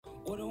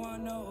What do I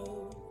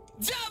know?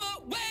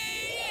 Java way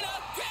in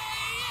a gray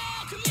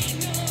El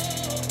Camino.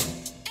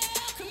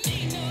 El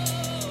Camino.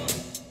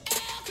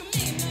 El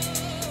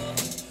Camino.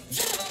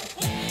 Java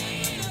way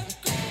in a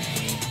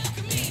gray El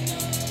Camino.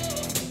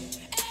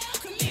 El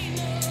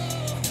Camino.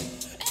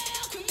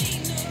 El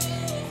Camino.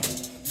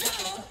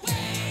 Java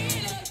way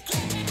in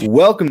a gray.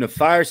 Welcome to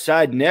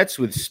Fireside Nets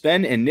with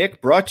Spen and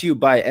Nick, brought to you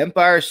by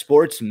Empire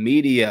Sports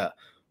Media.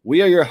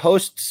 We are your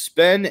hosts,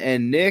 Spen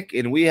and Nick,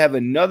 and we have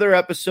another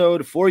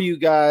episode for you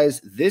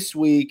guys this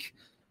week.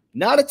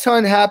 Not a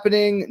ton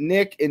happening,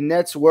 Nick, in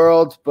Nets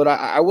world, but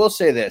I will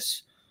say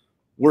this.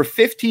 We're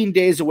 15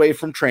 days away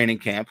from training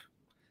camp,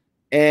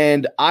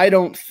 and I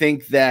don't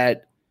think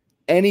that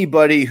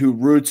anybody who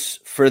roots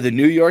for the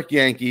New York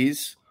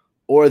Yankees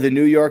or the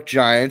New York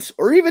Giants,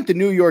 or even the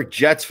New York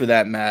Jets for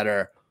that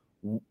matter,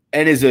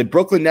 and is a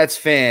Brooklyn Nets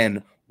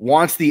fan,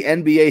 wants the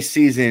NBA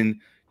season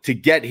to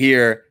get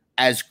here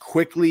as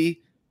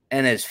quickly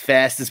and as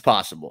fast as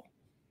possible.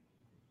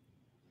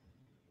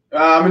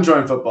 I'm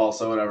enjoying football,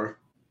 so whatever.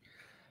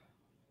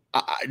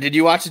 Did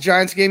you watch the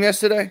Giants game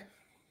yesterday?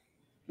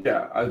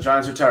 Yeah, the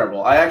Giants are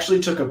terrible. I actually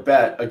took a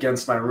bet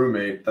against my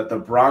roommate that the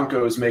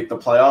Broncos make the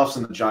playoffs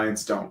and the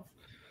Giants don't.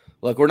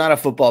 Look, we're not a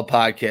football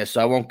podcast,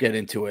 so I won't get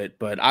into it,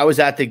 but I was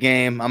at the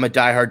game. I'm a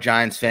diehard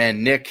Giants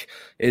fan. Nick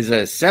is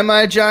a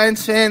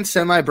semi-Giants fan,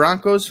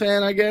 semi-Broncos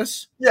fan, I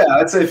guess. Yeah,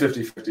 I'd say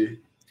 50-50.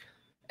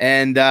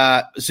 And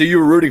so you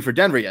were rooting for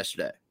Denver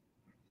yesterday.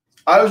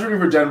 I was rooting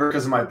for Denver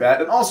because of my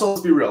bet. And also,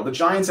 let's be real, the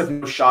Giants have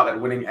no shot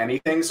at winning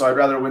anything, so I'd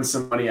rather win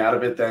some money out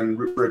of it than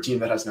root for a team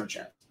that has no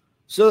chance.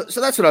 So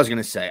that's what I was going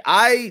to say.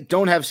 I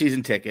don't have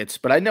season tickets,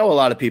 but I know a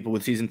lot of people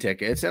with season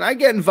tickets, and I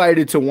get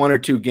invited to one or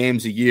two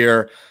games a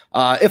year.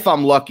 If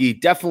I'm lucky,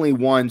 definitely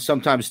one,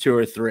 sometimes two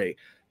or three.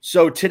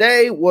 So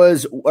Sunday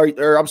was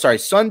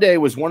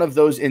one of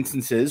those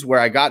instances where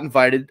I got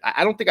invited.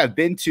 I don't think I've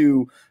been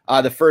to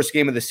the first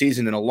game of the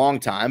season in a long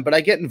time, but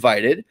I get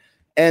invited.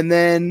 And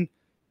then,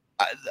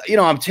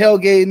 I'm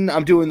tailgating,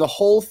 I'm doing the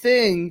whole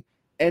thing,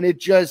 and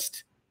it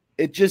just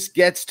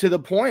gets to the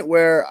point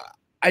where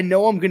I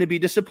know I'm going to be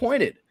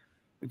disappointed.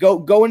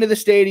 Go into the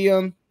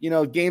stadium,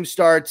 game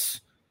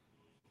starts.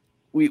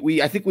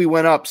 I think we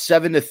went up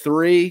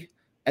 7-3.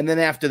 And then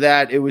after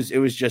that, it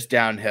was just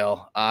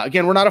downhill.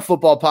 Again, we're not a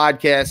football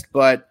podcast,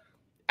 but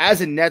as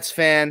a Nets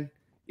fan,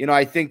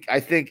 I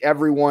think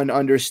everyone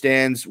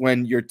understands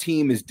when your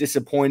team is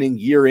disappointing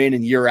year in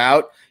and year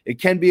out,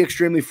 it can be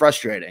extremely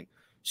frustrating.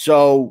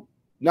 So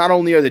not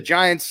only are the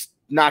Giants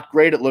not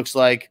great, it looks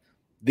like,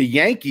 the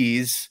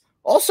Yankees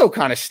also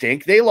kind of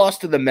stink. They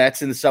lost to the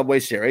Mets in the Subway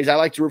Series. I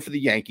like to root for the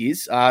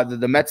Yankees.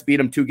 The Mets beat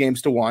them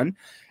 2-1.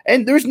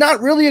 And there's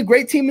not really a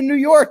great team in New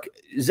York.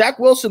 Zach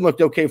Wilson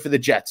looked okay for the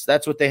Jets.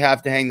 That's what they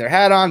have to hang their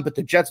hat on. But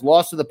the Jets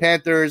lost to the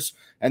Panthers,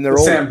 and they're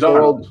to Sam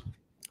Darnold.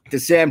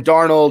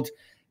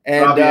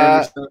 And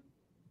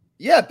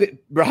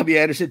Robbie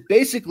Anderson.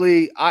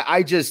 Basically,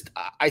 I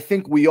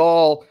think we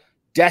all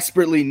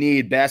desperately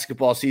need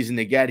basketball season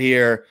to get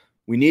here.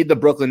 We need the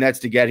Brooklyn Nets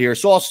to get here.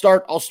 So I'll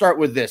start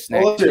with this,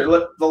 Nick. Well,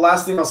 the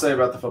last thing I'll say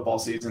about the football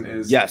season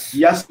is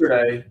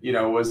yesterday,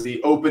 was the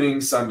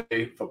opening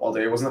Sunday football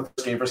day. It wasn't the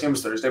first game. First game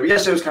was Thursday. But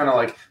yesterday was kind of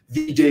like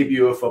the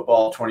debut of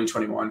football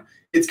 2021.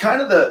 It's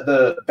kind of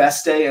the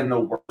best day and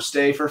the worst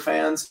day for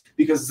fans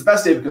because it's the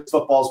best day because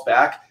football's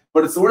back,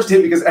 but it's the worst day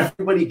because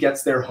everybody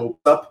gets their hopes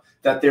up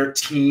that their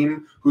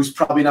team, who's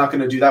probably not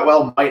going to do that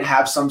well, might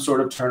have some sort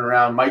of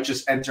turnaround, might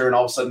just enter and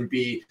all of a sudden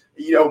be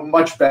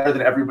much better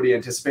than everybody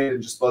anticipated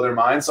and just blow their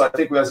mind. So I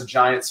think as a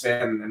Giants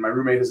fan, and my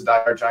roommate is a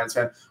diehard Giants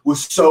fan,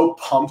 was so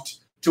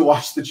pumped to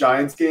watch the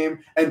Giants game.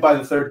 And by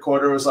the third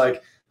quarter was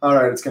like, all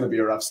right, it's going to be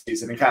a rough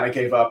season, and kind of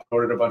gave up,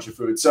 ordered a bunch of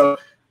food. So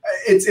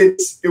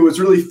it was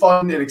really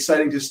fun and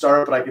exciting to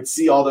start, but I could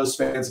see all those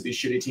fans of these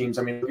shitty teams.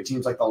 I mean, look at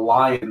teams like the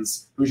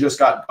Lions, who just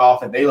got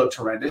off and they looked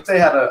horrendous. They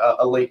had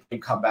a late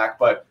game comeback,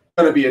 but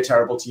going to be a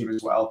terrible team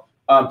as well.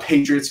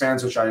 Patriots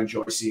fans, which I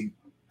enjoy seeing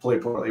play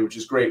poorly, which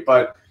is great.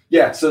 But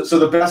yeah, so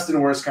the best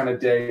and worst kind of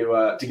day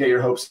to get your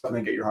hopes up and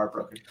then get your heart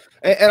broken.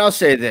 And I'll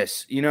say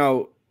this,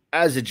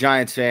 as a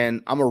Giants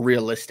fan, I'm a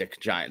realistic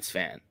Giants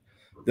fan.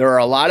 There are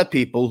a lot of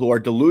people who are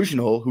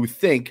delusional who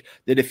think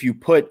that if you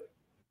put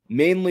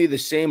mainly the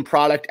same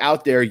product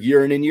out there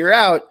year in and year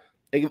out,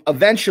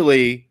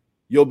 eventually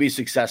you'll be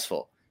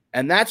successful.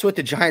 And that's what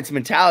the Giants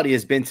mentality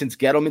has been since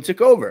Gettleman took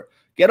over.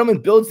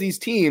 Gettleman builds these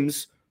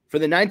teams for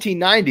the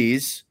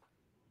 1990s,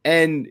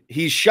 and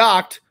he's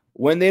shocked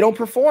when they don't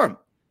perform.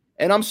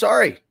 And I'm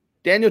sorry,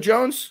 Daniel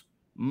Jones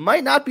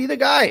might not be the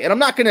guy. And I'm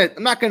not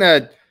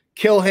gonna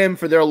kill him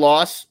for their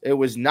loss. It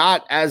was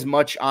not as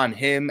much on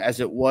him as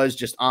it was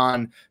just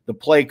on the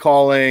play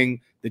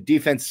calling, the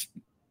defense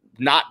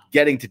not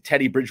getting to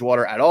Teddy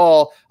Bridgewater at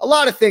all. A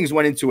lot of things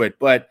went into it.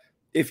 But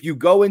if you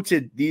go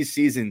into these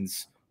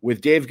seasons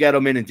with Dave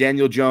Gettleman and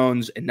Daniel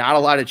Jones and not a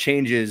lot of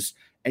changes,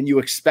 and you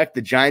expect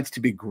the Giants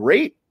to be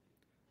great,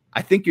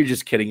 I think you're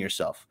just kidding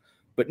yourself.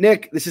 But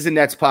Nick, this is a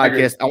Nets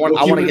podcast. I want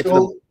to get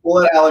to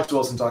we'll let Alex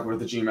Wilson talk about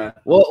the G-Man.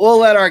 We'll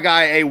let our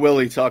guy A.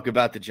 Willie talk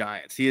about the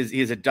Giants. He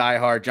is a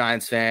diehard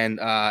Giants fan,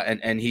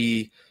 and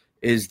he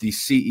is the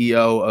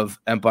CEO of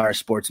Empire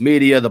Sports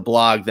Media, the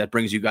blog that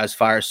brings you guys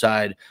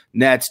Fireside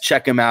Nets.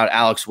 Check him out,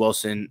 Alex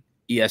Wilson,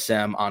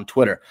 ESM on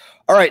Twitter.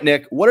 All right,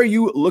 Nick, what are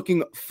you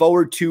looking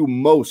forward to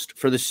most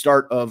for the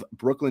start of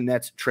Brooklyn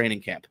Nets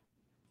training camp?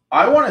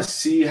 I want to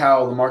see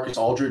how LaMarcus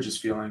Aldridge is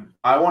feeling.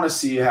 I want to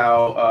see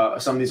how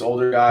some of these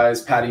older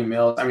guys, Patty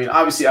Mills. I mean,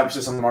 obviously,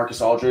 emphasis on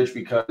LaMarcus Aldridge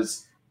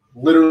because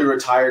literally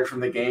retired from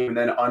the game and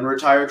then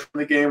unretired from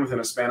the game within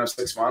a span of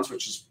 6 months,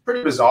 which is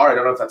pretty bizarre. I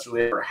don't know if that's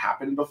really ever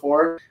happened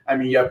before. I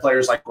mean, you have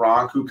players like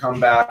Gronk who come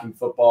back in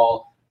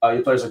football. You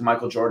have players like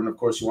Michael Jordan, of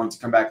course, who wanted to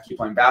come back and keep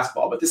playing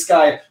basketball. But this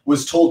guy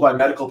was told by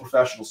medical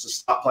professionals to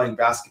stop playing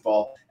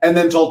basketball and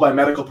then told by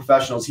medical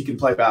professionals he can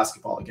play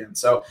basketball again.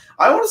 So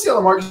I want to see how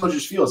LaMarcus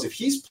Aldridge feels. If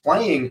he's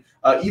playing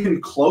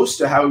even close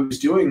to how he was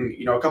doing,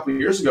 a couple of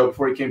years ago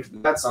before he came to the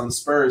Nets on the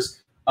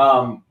Spurs,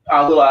 a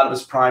little out of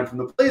his prime from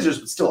the Blazers,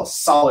 but still a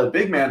solid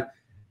big man,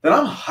 then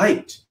I'm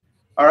hyped.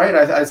 All right.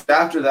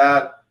 After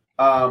that,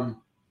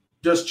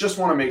 just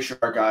want to make sure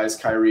our guys,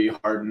 Kyrie,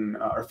 Harden,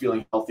 are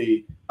feeling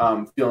healthy,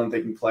 feeling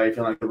they can play,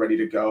 feeling like they're ready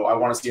to go. I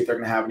want to see if they're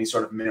going to have any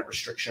sort of minute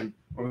restriction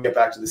when we get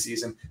back to the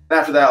season. And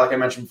after that, like I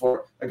mentioned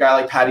before, a guy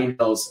like Patty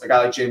Mills, a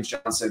guy like James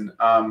Johnson,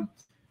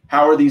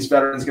 how are these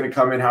veterans going to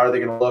come in? How are they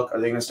going to look?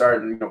 Are they going to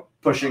start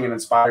pushing and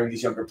inspiring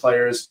these younger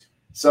players?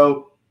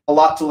 So a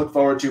lot to look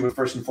forward to, but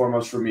first and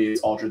foremost for me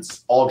is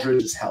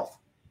Aldridge's health.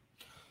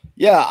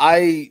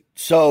 Yeah,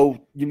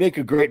 so you make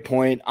a great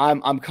point.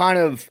 I'm kind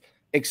of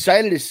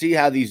excited to see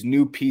how these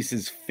new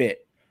pieces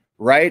fit,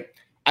 right?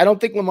 I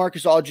don't think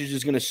LaMarcus Aldridge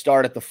is going to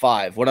start at the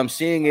 5. What I'm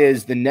seeing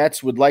is the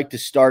Nets would like to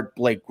start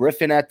Blake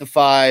Griffin at the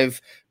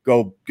 5,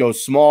 go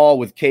small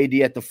with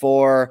KD at the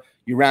 4.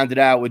 You round it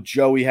out with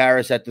Joey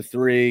Harris at the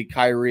 3,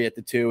 Kyrie at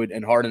the 2,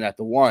 and Harden at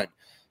the 1.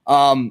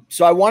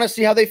 So I want to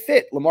see how they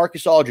fit.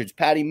 LaMarcus Aldridge,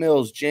 Patty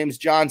Mills, James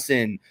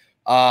Johnson,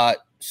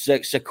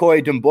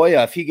 Sekoy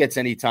Doumbouya, if he gets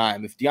any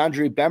time, if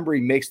DeAndre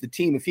Bembry makes the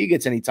team, if he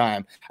gets any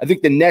time. I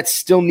think the Nets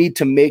still need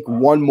to make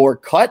one more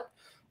cut.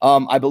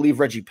 I believe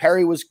Reggie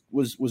Perry was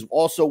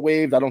also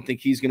waived. I don't think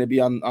he's going to be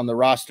on the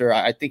roster.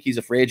 I think he's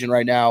a free agent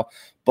right now.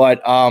 But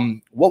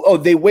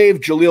they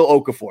waived Jahlil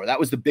Okafor. That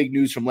was the big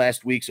news from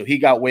last week. So he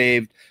got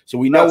waived. So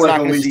we know we're not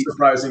going to see. That's the least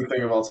surprising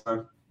thing of all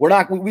time. We're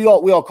not. We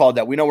all called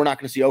that. We know we're not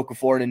going to see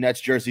Okafor in a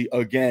Nets jersey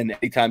again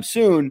anytime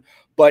soon.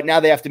 But now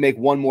they have to make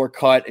one more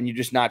cut, and you're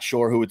just not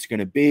sure who it's going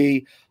to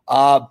be.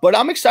 But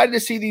I'm excited to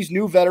see these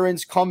new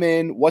veterans come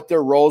in, what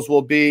their roles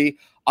will be.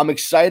 I'm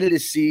excited to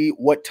see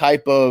what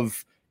type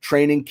of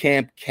training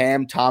camp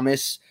Cam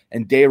Thomas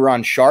and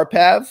Day'Ron Sharpe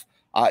have.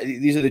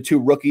 These are the two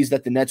rookies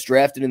that the Nets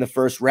drafted in the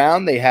first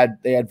round. They had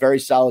very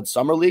solid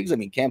summer leagues. I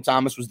mean, Cam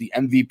Thomas was the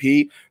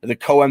MVP or the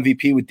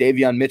co-MVP with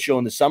Davion Mitchell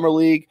in the summer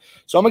league.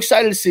 So I'm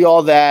excited to see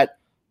all that.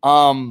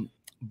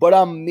 But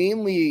I'm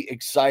mainly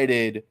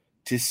excited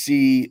to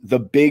see the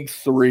big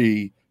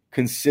three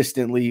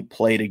consistently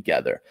play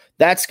together.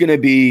 That's going to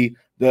be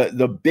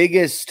the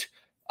biggest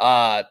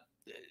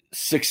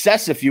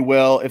success, if you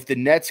will, if the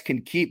Nets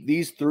can keep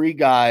these three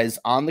guys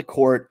on the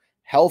court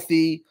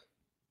healthy,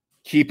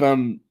 keep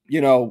them,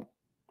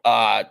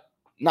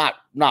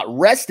 not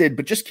rested,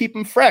 but just keep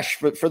them fresh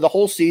for the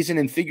whole season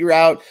and figure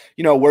out,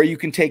 where you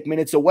can take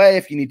minutes away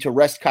if you need to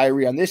rest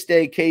Kyrie on this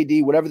day,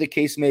 KD, whatever the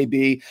case may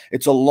be.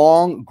 It's a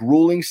long,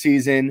 grueling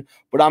season,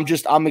 but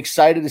I'm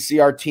excited to see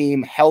our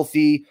team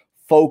healthy,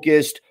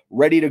 focused,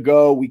 ready to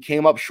go. We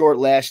came up short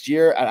last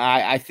year, and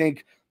I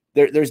think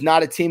there's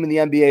not a team in the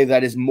NBA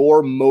that is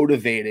more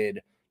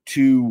motivated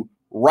to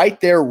right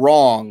their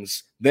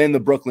wrongs than the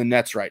Brooklyn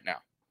Nets right now.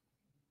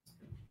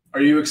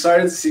 Are you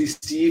excited to see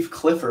Steve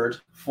Clifford,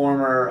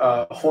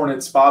 former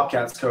Hornets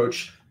Bobcats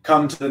coach,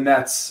 come to the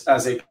Nets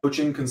as a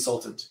coaching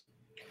consultant?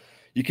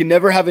 You can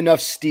never have enough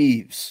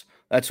Steves.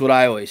 That's what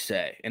I always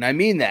say. And I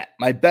mean that.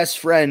 My best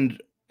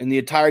friend in the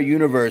entire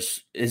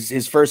universe,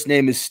 his first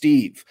name is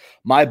Steve.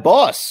 My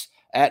boss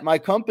at my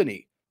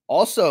company,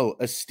 also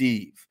a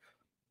Steve.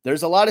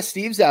 There's a lot of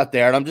Steves out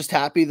there, and I'm just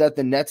happy that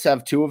the Nets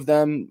have two of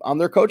them on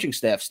their coaching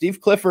staff.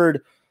 Steve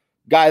Clifford,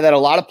 guy that a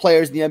lot of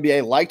players in the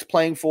NBA liked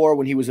playing for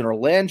when he was in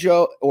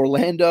Orlando,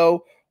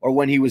 or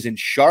when he was in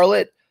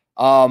Charlotte.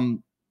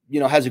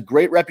 Has a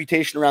great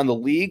reputation around the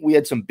league. We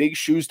had some big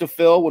shoes to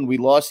fill when we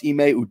lost Ime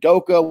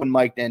Udoka, when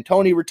Mike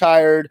D'Antoni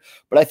retired.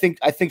 But I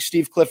think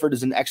Steve Clifford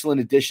is an excellent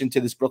addition to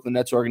this Brooklyn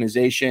Nets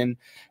organization,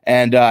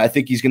 and I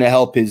think he's going to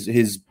help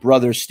his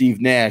brother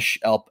Steve Nash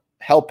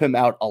help him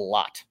out a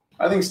lot.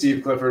 I think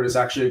Steve Clifford is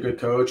actually a good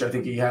coach. I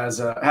think he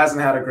hasn't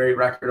had a great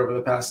record over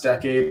the past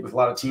decade with a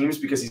lot of teams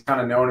because he's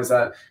kind of known as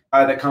that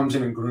guy that comes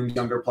in and grooms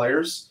younger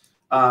players.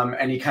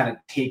 And he kind of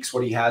takes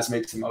what he has,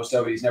 makes the most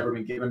of it. He's never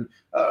been given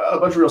a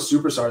bunch of real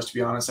superstars, to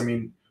be honest. I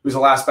mean, who's the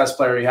last best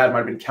player he had might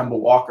have been Kemba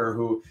Walker,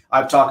 who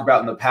I've talked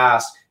about in the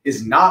past,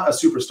 is not a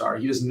superstar.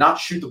 He does not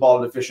shoot the ball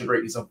at an efficient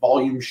rate. He's a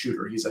volume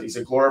shooter. He's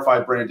a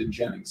glorified Brandon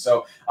Jennings.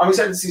 So I'm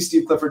excited to see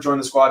Steve Clifford join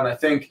the squad. And I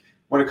think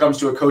when it comes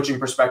to a coaching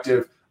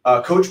perspective,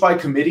 Coach by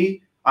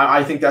committee,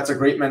 I think that's a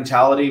great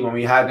mentality. When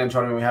we had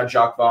Antonio, when we had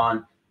Jacques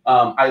Vaughn,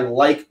 I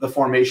like the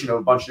formation of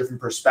a bunch of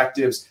different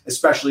perspectives,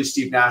 especially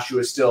Steve Nash, who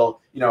is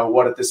still,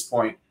 what at this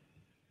point,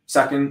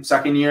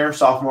 second year,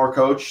 sophomore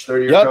coach,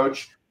 third year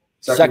coach,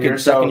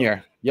 second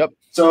year. Yep.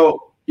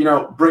 So,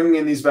 bringing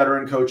in these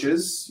veteran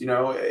coaches,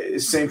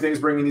 same thing as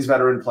bringing these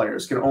veteran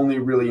players can only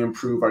really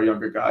improve our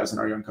younger guys and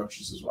our young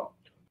coaches as well.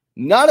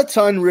 Not a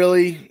ton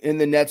really in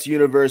the Nets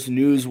universe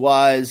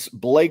news-wise.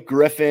 Blake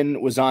Griffin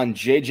was on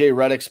JJ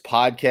Redick's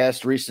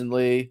podcast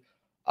recently.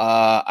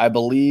 I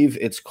believe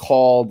it's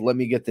called, let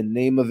me get the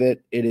name of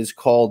it. It is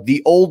called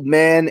The Old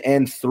Man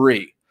and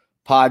Three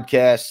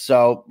podcast.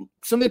 So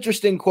some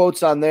interesting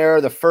quotes on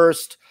there. The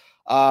first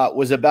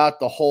was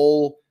about the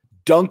whole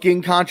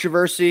dunking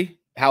controversy,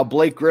 how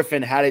Blake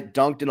Griffin had it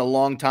dunked in a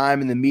long time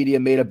and the media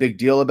made a big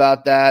deal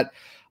about that.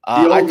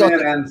 The old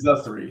man and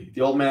the three.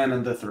 The old man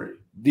and the three.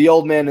 The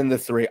old man and the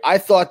three. I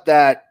thought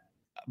that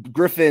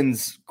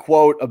Griffin's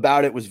quote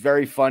about it was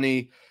very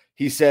funny.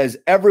 He says,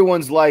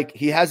 everyone's like,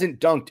 he hasn't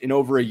dunked in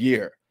over a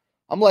year.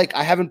 I'm like,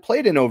 I haven't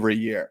played in over a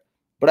year,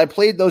 but I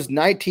played those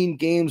 19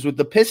 games with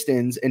the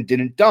Pistons and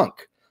didn't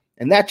dunk.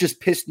 And that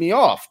just pissed me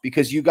off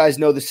because you guys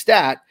know the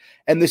stat.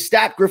 And the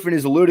stat Griffin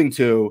is alluding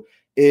to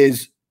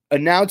is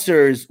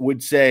announcers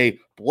would say,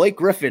 Blake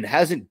Griffin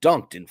hasn't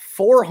dunked in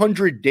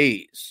 400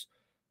 days.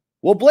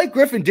 Well, Blake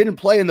Griffin didn't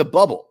play in the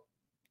bubble.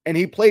 And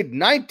he played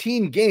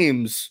 19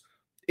 games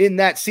in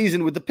that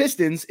season with the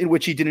Pistons in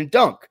which he didn't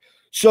dunk.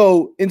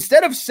 So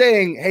instead of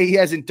saying, hey, he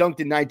hasn't dunked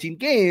in 19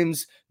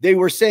 games, they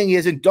were saying he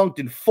hasn't dunked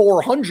in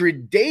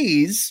 400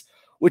 days,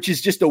 which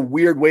is just a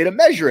weird way to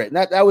measure it.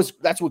 And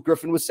that's what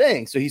Griffin was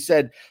saying. So he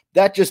said,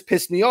 that just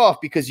pissed me off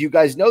because you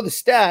guys know the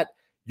stat.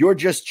 You're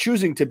just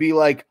choosing to be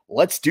like,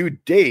 let's do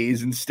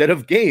days instead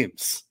of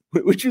games,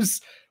 which is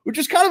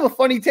kind of a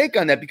funny take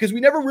on that because we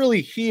never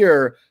really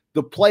hear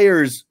the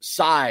player's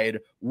side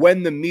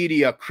when the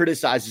media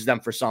criticizes them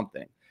for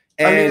something.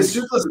 And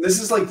listen,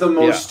 this is like the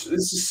most,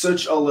 this is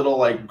such a little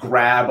like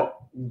grab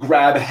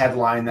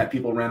headline that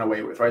people ran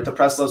away with, right? The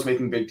press loves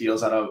making big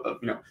deals out of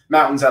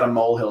mountains out of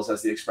molehills,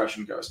 as the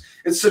expression goes.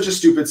 It's such a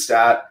stupid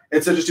stat.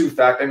 It's such a stupid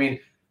fact. I mean,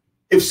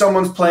 if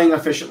someone's playing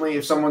efficiently,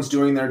 if someone's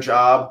doing their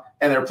job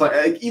and they're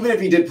playing, like, even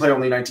if he did play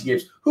only 19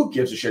 games, who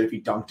gives a shit if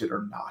he dunked it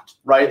or not,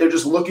 right? They're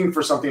just looking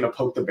for something to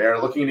poke the bear,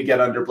 looking to get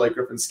under Blake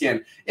Griffin's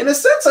skin. In a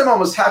sense, I'm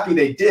almost happy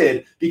they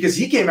did because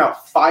he came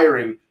out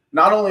firing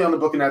not only on the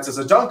Brooklyn Nets as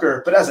a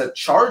dunker, but as a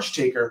charge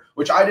taker,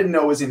 which I didn't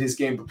know was in his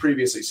game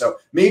previously. So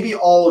maybe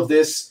all of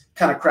this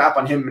kind of crap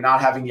on him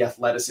not having the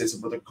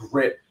athleticism or the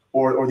grit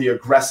or the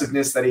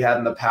aggressiveness that he had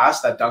in the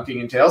past that dunking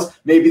entails,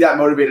 maybe that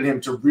motivated him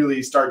to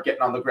really start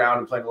getting on the ground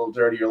and playing a little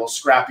dirtier, a little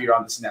scrappier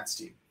on this Nets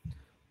team.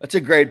 That's a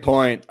great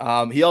point.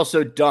 He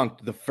also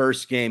dunked the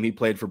first game he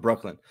played for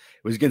Brooklyn.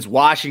 It was against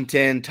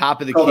Washington, top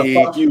of the key.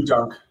 Fuck you,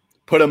 dunk.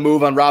 Put a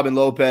move on Robin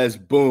Lopez,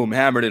 boom,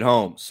 hammered it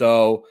home.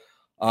 So,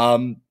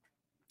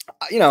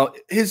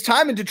 his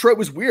time in Detroit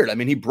was weird. I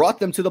mean, he brought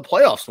them to the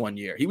playoffs one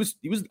year. He was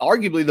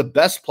arguably the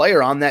best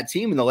player on that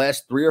team in the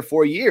last 3 or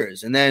 4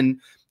 years. And then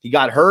he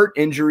got hurt,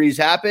 injuries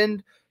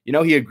happened.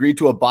 He agreed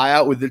to a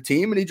buyout with the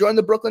team and he joined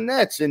the Brooklyn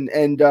Nets. And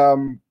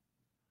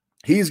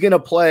he's going to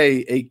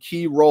play a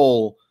key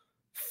role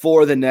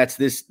for the Nets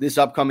this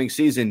upcoming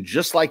season,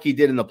 just like he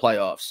did in the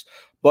playoffs.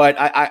 But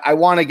I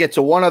want to get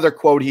to one other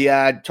quote he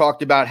had,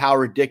 talked about how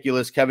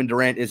ridiculous Kevin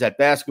Durant is at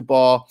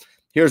basketball.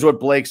 Here's what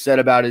Blake said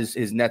about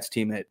his Nets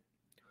teammate.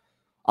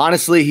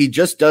 Honestly, he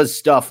just does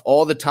stuff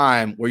all the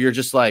time where you're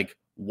just like,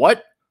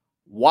 what?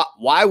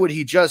 Why would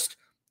he just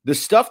 – the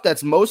stuff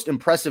that's most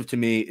impressive to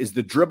me is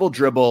the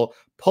dribble,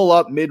 pull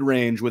up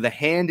mid-range with a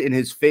hand in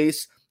his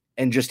face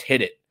and just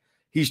hit it.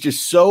 He's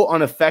just so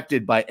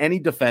unaffected by any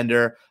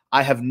defender.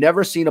 I have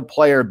never seen a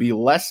player be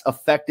less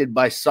affected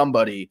by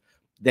somebody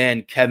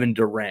than Kevin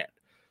Durant.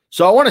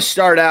 So I want to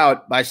start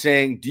out by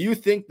saying, do you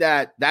think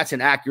that that's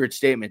an accurate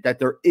statement, that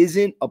there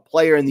isn't a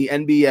player in the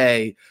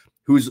NBA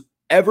who's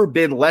ever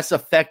been less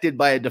affected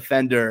by a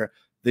defender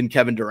than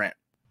Kevin Durant?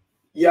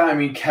 Yeah, I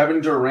mean, Kevin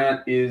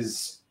Durant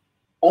is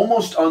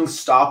almost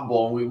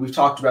unstoppable. We've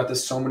talked about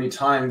this so many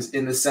times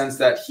in the sense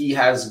that he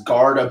has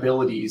guard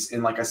abilities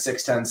in like a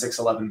 6'10",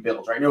 6'11"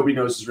 build, right? Nobody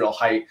knows his real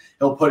height.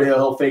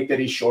 He'll fake that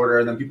he's shorter,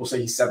 and then people say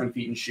he's 7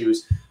 feet in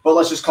shoes. But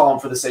let's just call him,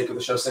 for the sake of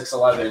the show,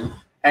 6'11",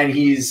 and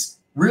he's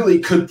really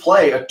could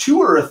play a 2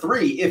 or a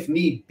 3 if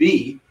need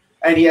be,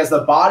 and he has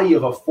the body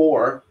of a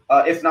 4,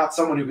 if not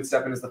someone who could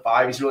step in as the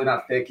 5. He's really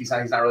not thick. He's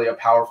not really a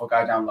powerful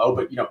guy down low,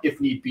 but if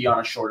need be on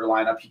a shorter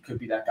lineup, he could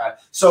be that guy.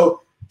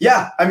 So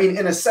yeah, I mean,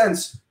 in a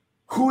sense,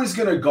 who is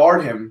going to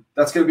guard him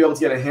that's going to be able to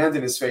get a hand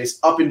in his face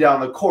up and down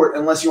the court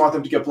unless you want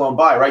them to get blown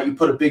by, right? You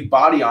put a big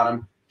body on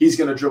him, he's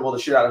going to dribble the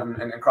shit out of him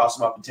and cross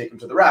him up and take him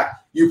to the rack.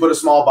 You put a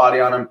small body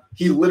on him,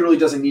 he literally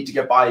doesn't need to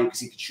get by you because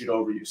he could shoot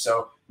over you.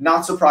 So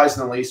not surprised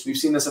in the least. We've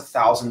seen this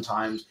 1,000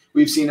 times.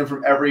 We've seen him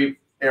from every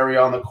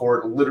area on the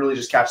court literally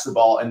just catch the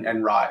ball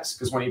and rise,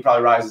 because when he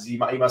probably rises, he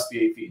must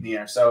be 8 feet in the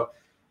air. So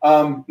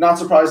Not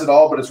surprised at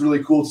all, but it's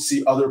really cool to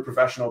see other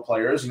professional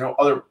players,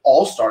 other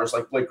all-stars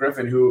like Blake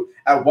Griffin, who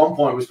at one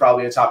point was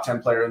probably a top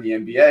 10 player in the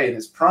NBA in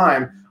his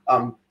prime,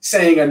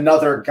 saying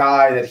another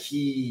guy that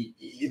he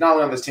not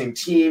only on the same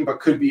team, but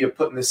could be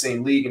put in the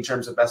same league in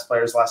terms of best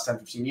players the last 10,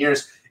 15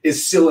 years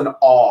is still in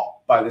awe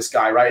by this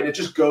guy, right? And it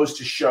just goes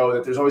to show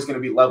that there's always going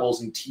to be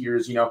levels and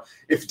tiers.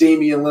 If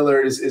Damian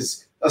Lillard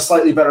is a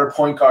slightly better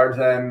point guard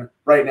than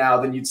right now,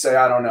 then you'd say,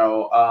 I don't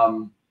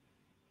know,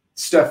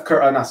 Steph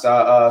Curry,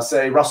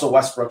 say Russell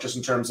Westbrook, just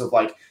in terms of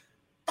like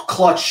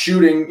clutch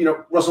shooting.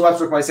 Russell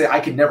Westbrook might say, I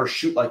could never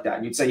shoot like that.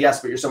 And you'd say,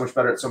 yes, but you're so much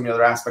better at so many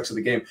other aspects of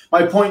the game.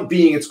 My point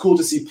being, it's cool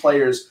to see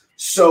players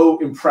so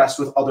impressed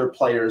with other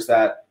players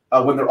that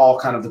when they're all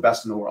kind of the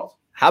best in the world.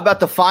 How about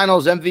the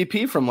finals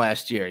MVP from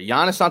last year?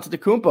 Giannis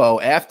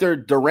Antetokounmpo, after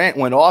Durant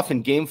went off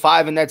in game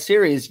 5 in that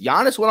series,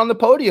 Giannis went on the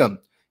podium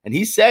and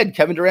he said,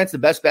 Kevin Durant's the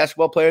best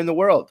basketball player in the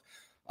world.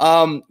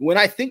 When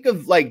I think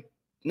of like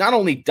not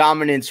only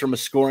dominance from a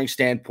scoring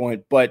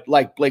standpoint, but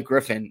like Blake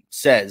Griffin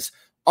says,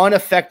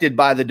 unaffected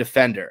by the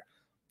defender,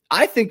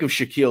 I think of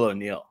Shaquille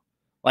O'Neal.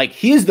 Like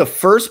he is the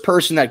first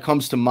person that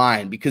comes to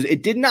mind because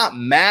it did not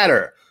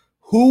matter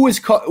who was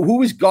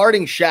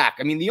guarding Shaq.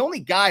 I mean, the only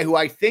guy who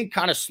I think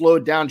kind of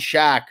slowed down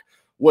Shaq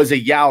was a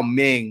Yao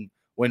Ming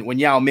when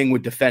Yao Ming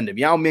would defend him.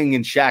 Yao Ming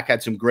and Shaq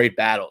had some great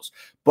battles.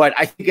 But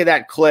I think of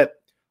that clip,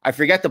 I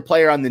forget the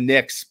player on the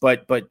Knicks,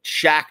 but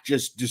Shaq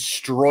just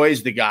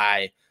destroys the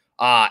guy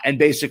and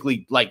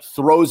basically like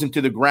throws him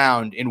to the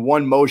ground in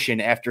one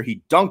motion after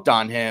he dunked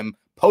on him,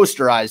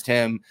 posterized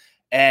him.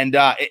 And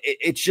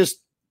it's just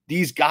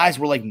these guys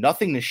were like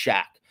nothing to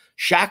Shaq.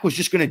 Shaq was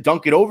just going to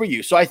dunk it over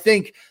you. So I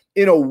think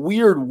in a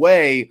weird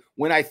way,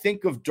 when I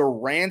think of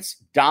Durant's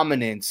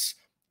dominance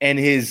and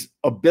his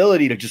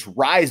ability to just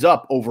rise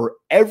up over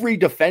every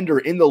defender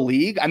in the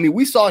league, I mean,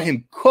 we saw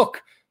him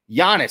cook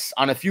Giannis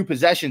on a few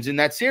possessions in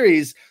that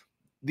series.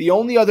 The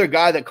only other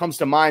guy that comes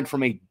to mind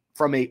from a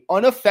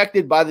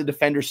unaffected by the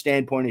defender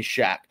standpoint is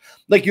Shaq.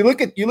 Like you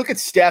look at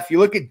Steph, you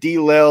look at D.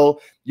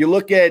 Lil, you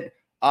look at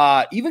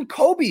even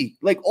Kobe,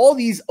 like all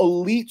these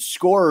elite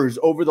scorers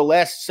over the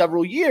last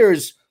several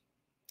years,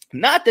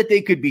 not that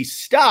they could be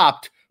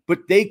stopped,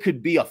 but they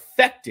could be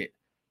affected.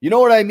 You know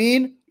what I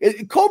mean?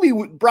 Kobe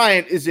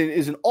Bryant is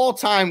an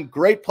all-time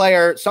great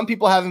player. Some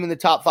people have him in the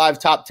top 5,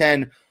 top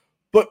 10,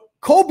 but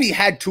Kobe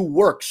had to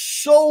work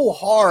so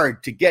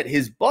hard to get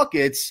his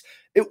buckets.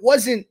 It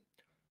wasn't,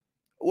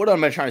 what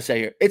am I trying to say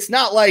here? It's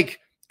not like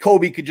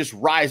Kobe could just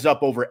rise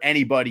up over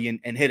anybody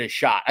and hit a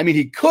shot. I mean,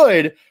 he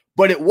could,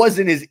 but it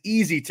wasn't as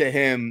easy to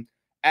him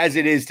as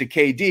it is to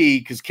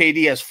KD because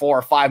KD has 4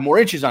 or 5 more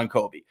inches on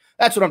Kobe.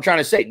 That's what I'm trying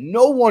to say.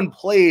 No one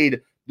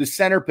played the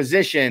center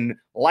position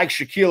like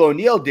Shaquille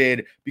O'Neal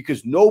did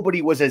because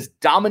nobody was as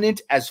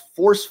dominant, as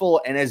forceful,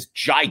 and as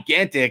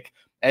gigantic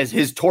as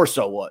his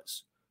torso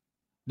was.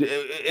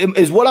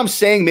 Is what I'm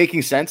saying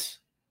making sense?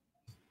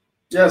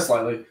 Yeah,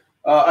 slightly.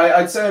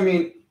 I'd say, I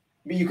mean,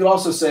 you could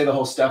also say the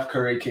whole Steph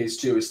Curry case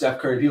too. Is Steph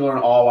Curry, people are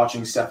all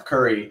watching Steph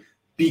Curry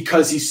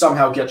because he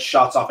somehow gets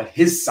shots off at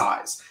his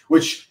size,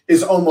 which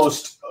is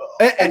almost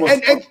and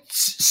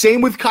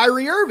same with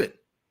Kyrie Irving.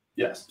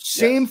 Yes.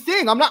 Same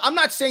thing. I'm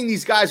not saying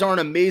these guys aren't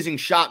amazing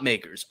shot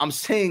makers. I'm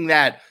saying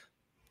that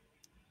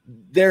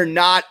they're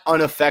not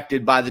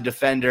unaffected by the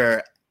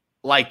defender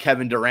like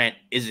Kevin Durant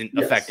isn't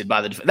affected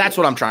by the defender. That's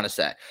what I'm trying to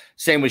say.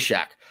 Same with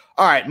Shaq.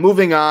 All right,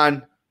 moving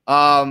on.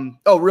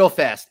 Real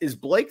fast. Is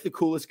Blake the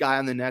coolest guy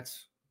on the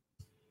Nets?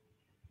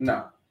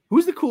 No.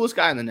 Who's the coolest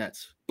guy on the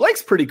Nets?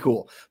 Blake's pretty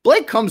cool.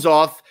 Blake comes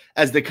off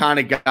as the kind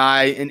of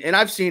guy, and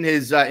I've seen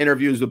his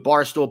interviews with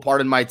Barstool,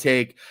 pardon my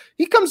take.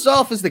 He comes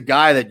off as the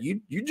guy that you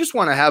just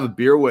want to have a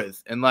beer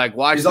with and like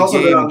watch he's the also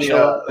game. Been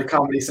on the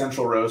Comedy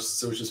Central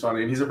roasts, which is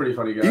funny, and he's a pretty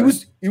funny guy.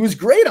 He was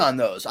great on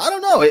those. I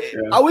don't know.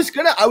 I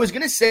was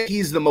gonna say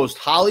he's the most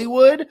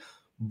Hollywood,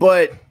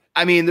 but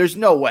I mean, there's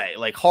no way.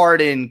 Like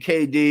Harden,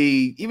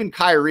 KD, even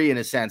Kyrie, in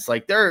a sense,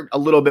 like they're a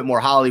little bit more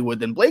Hollywood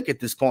than Blake at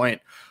this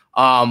point.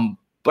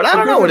 But I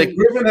don't know.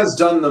 Griffin has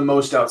done the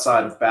most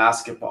outside of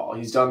basketball.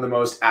 He's done the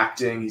most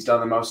acting. He's done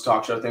the most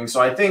talk show things. So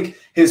I think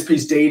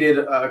he's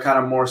dated kind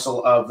of more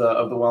so of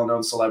the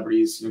well-known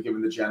celebrities,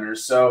 given the Jenners.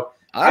 So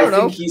I don't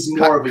know. Think he's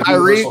more of a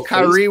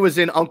Kyrie was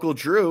in Uncle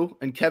Drew,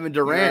 and Kevin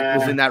Durant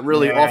was in that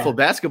really awful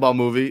basketball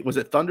movie. Was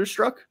it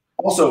Thunderstruck?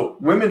 Also,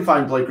 women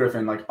find Blake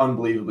Griffin like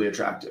unbelievably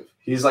attractive.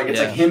 He's like,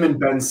 it's like him and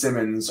Ben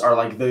Simmons are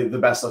like the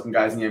best looking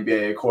guys in the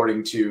NBA,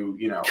 according to,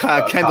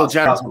 Kendall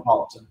Jenner.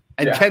 Cosmopolitan.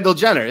 And Kendall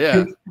Jenner,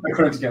 yeah.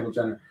 According to Kendall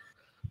Jenner.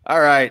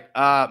 All right.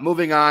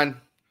 Moving on.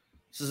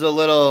 This is a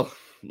little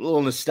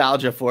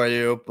nostalgia for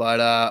you,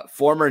 but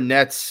former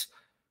Nets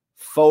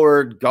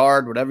forward,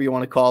 guard, whatever you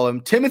want to call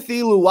him,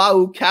 Timothy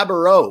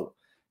Luwawu-Cabarrot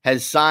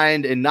has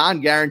signed a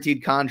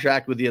non-guaranteed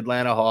contract with the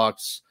Atlanta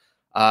Hawks.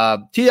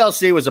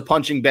 TLC was a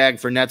punching bag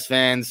for Nets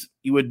fans.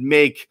 He would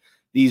make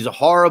these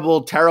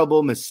horrible,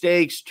 terrible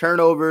mistakes,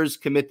 turnovers,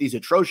 commit these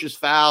atrocious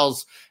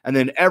fouls, and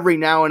then every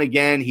now and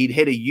again, he'd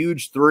hit a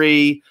huge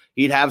three.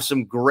 He'd have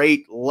some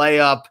great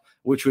layup,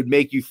 which would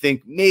make you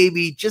think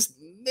maybe, just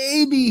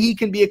maybe, he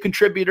can be a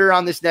contributor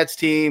on this Nets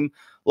team.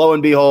 lo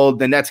and behold,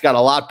 the Nets got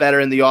a lot better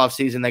in the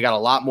offseason. They got a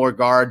lot more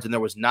guards, and there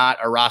was not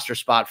a roster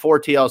spot for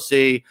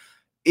TLC.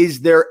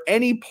 Is there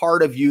any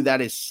part of you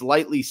that is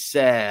slightly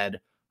sad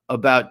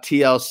about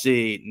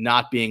TLC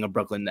not being a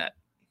Brooklyn Net?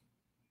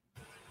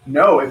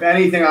 No, if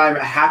anything, I'm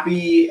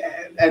happy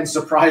and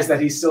surprised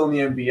that he's still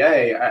in the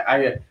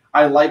NBA.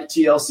 I like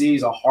TLC.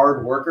 He's a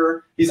hard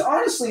worker. He's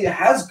honestly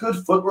has good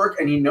footwork,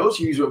 and he knows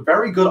he's a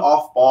very good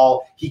off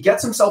ball. He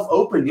gets himself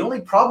open. The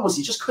only problem was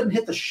he just couldn't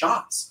hit the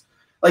shots.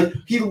 Like,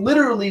 he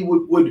literally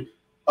would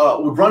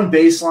run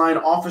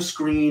baseline off a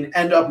screen,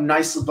 end up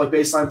nicely like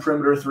baseline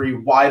perimeter three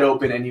wide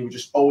open, and he would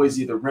just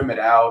always either rim it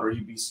out or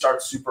he'd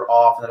start super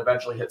off and then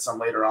eventually hit some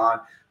later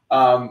on.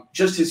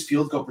 Just his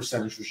field goal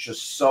percentage was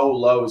just so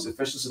low. His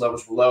efficiency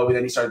levels were low. And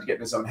then he started to get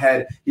in his own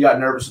head. He got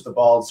nervous with the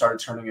ball and started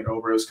turning it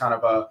over. It was kind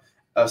of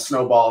a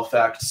snowball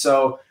effect.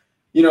 So,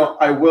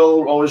 I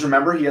will always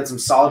remember he had some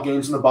solid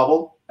games in the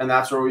bubble, and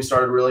that's where we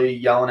started really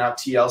yelling out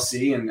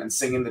TLC and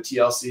singing the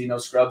TLC No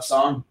Scrub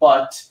song.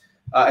 But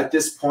at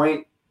this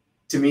point,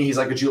 to me, he's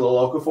like a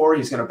Jahlil Okafor.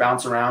 He's going to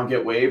bounce around,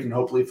 get waived, and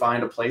hopefully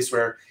find a place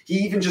where he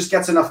even just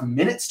gets enough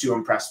minutes to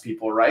impress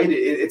people, right?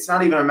 It's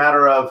not even a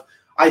matter of,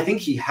 I think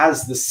he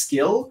has the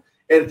skill.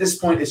 At this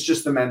point, it's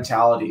just the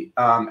mentality.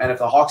 And if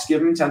the Hawks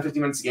give him 10,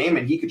 15 minutes a game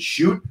and he could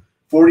shoot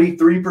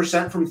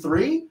 43% from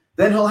three,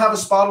 then he'll have a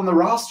spot on the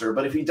roster.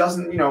 But if he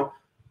doesn't,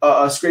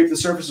 scrape the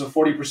surface of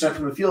 40%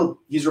 from the field,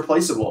 he's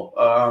replaceable.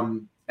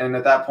 And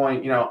at that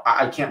point,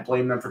 I can't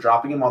blame them for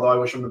dropping him, although I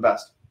wish him the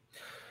best.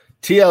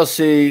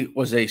 TLC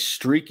was a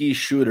streaky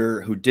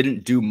shooter who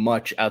didn't do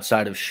much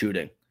outside of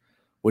shooting,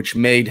 which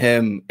made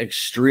him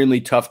extremely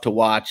tough to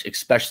watch,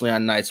 especially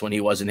on nights when he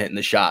wasn't hitting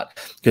the shot,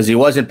 because he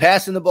wasn't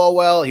passing the ball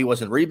well. He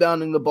wasn't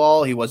rebounding the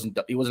ball. He wasn't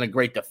a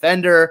great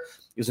defender.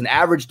 He was an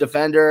average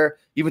defender,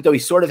 even though he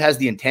sort of has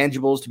the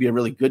intangibles to be a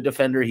really good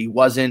defender. He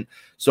wasn't.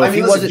 So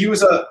he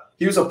was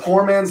a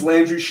poor man's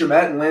Landry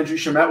Shamet, and Landry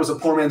Shamet was a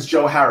poor man's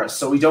Joe Harris.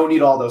 So we don't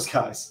need all those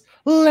guys.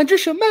 Landry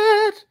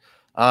Shamet.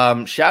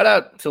 Shout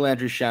out to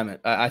Landry Shamet.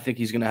 I think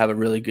he's going to have a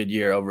really good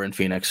year over in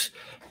Phoenix.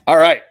 All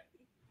right.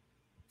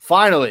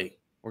 Finally,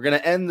 we're going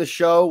to end the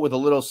show with a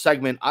little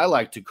segment I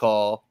like to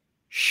call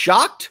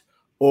Shocked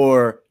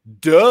or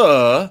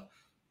Duh.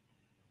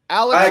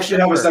 I actually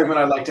have a segment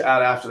I'd like to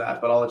add after that,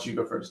 but I'll let you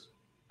go first.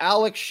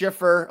 Alex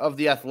Schiffer of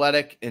The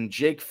Athletic and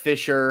Jake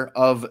Fisher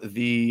of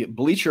the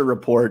Bleacher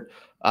Report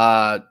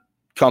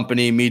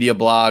company media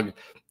blog,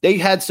 they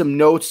had some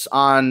notes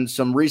on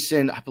some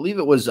recent, I believe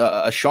it was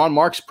a Sean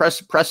Marks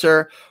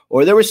presser,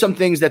 or there were some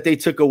things that they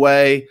took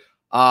away.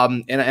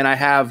 And I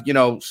have,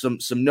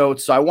 some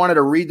notes. So I wanted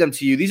to read them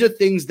to you. These are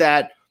things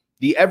that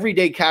the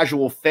everyday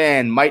casual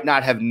fan might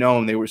not have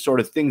known. They were sort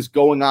of things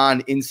going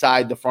on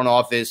inside the front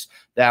office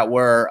that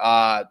were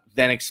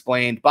then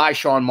explained by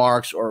Sean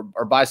Marks or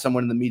by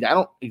someone in the media. I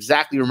don't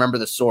exactly remember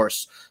the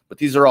source, but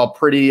these are all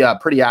pretty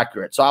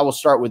accurate. So I will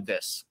start with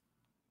this.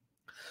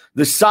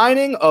 The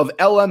signing of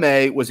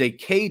LMA was a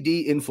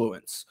KD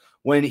influence.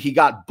 When he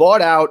got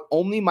bought out,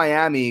 only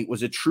Miami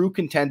was a true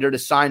contender to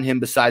sign him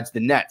besides the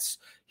Nets.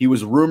 He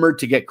was rumored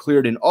to get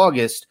cleared in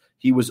August.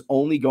 He was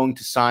only going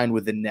to sign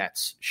with the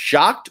Nets.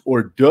 Shocked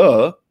or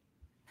duh?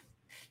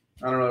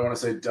 I don't really want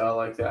to say duh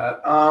like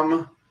that.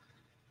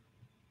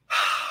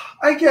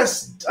 I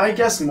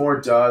guess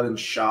more duh than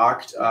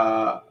shocked.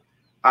 I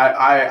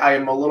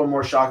am a little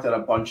more shocked that a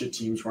bunch of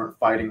teams weren't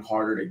fighting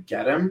harder to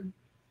get him.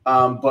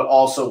 But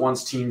also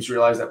once teams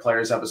realize that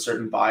players have a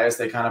certain bias,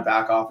 they kind of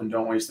back off and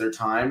don't waste their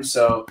time.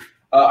 So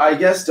I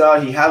guess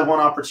he had one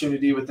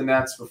opportunity with the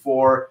Nets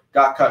before,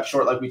 got cut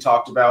short like we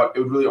talked about. It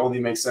would really only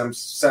make some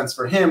sense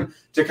for him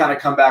to kind of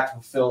come back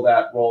and fulfill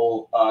that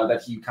role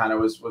that he kind of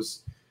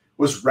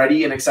was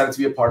ready and excited to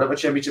be a part of a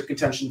championship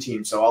contention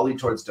team. So I'll lean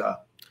towards duh.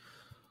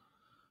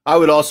 I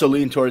would also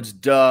lean towards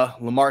duh.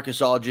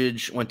 LaMarcus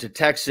Aldridge went to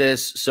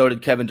Texas. So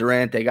did Kevin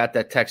Durant. They got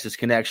that Texas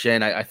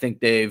connection. I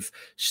think they've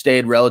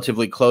stayed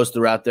relatively close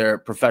throughout their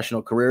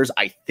professional careers.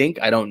 I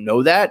don't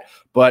know that,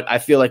 but I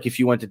feel like if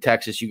you went to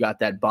Texas, you got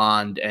that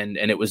bond, and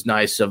it was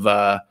nice of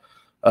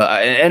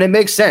and it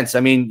makes sense. I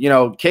mean,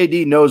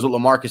 KD knows what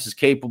LaMarcus is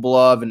capable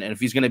of, and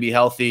if he's going to be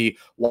healthy,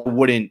 why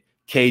wouldn't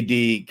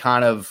KD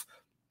kind of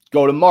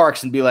go to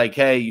Marks and be like,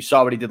 hey, you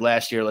saw what he did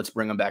last year. Let's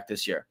bring him back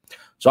this year.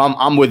 So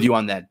I'm with you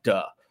on that.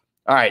 Duh.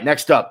 All right,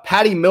 next up,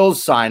 Patty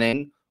Mills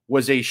signing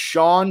was a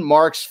Sean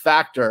Marks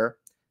factor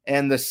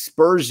and the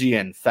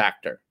Spursian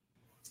factor.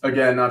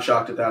 Again, not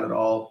shocked at that at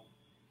all.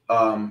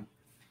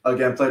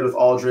 Again, played with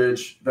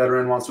Aldridge,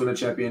 veteran, wants to win a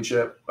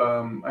championship.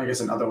 I guess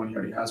another one, he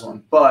already has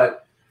one.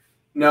 But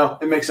no,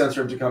 it makes sense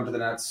for him to come to the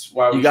Nets.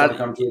 Why would you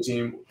come to a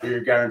team where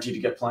you're guaranteed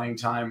to get playing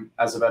time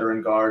as a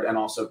veteran guard and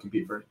also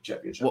compete for a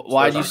championship?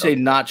 Why did you say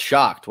not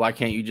shocked? Why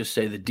can't you just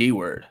say the D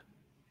word?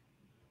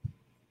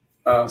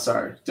 Oh,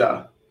 sorry.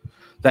 Duh.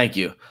 Thank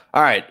you.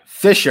 All right.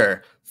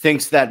 Fisher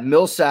thinks that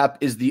Millsap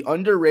is the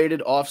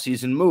underrated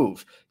offseason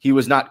move. He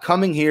was not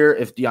coming here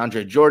if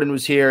DeAndre Jordan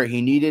was here.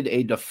 He needed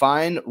a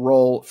defined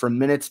role for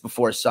minutes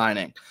before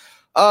signing.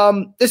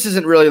 This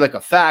isn't really like a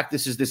fact.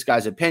 This is this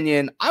guy's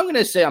opinion. I'm going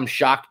to say I'm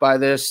shocked by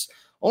this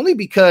only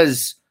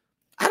because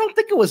I don't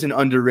think it was an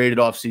underrated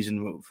offseason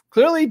move.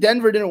 Clearly,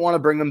 Denver didn't want to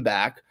bring him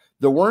back.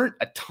 There weren't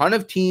a ton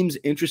of teams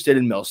interested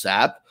in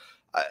Millsap.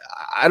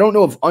 I don't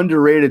know if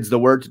underrated is the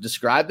word to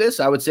describe this.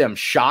 I would say I'm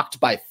shocked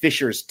by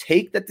Fisher's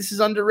take that this is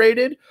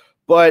underrated,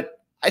 but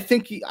I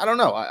think I don't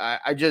know.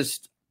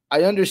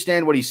 I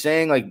understand what he's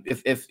saying. Like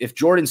if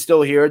Jordan's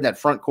still here and that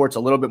front court's a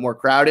little bit more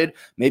crowded,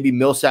 maybe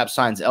Millsap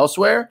signs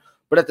elsewhere.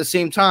 But at the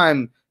same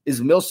time, is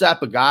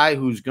Millsap a guy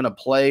who's going to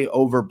play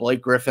over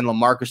Blake Griffin,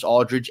 LaMarcus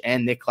Aldridge,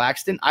 and Nick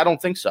Claxton? I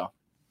don't think so.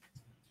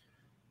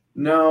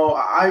 No,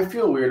 I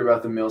feel weird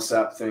about the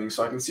Millsap thing,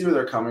 so I can see where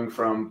they're coming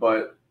from,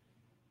 but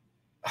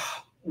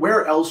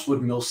where else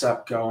would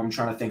Millsap go? I'm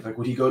trying to think. Like,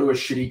 would he go to a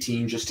shitty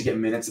team just to get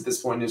minutes at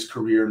this point in his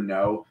career?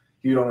 No.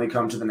 He would only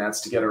come to the Nets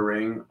to get a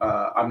ring.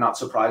 I'm not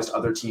surprised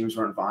other teams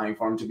weren't vying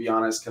for him, to be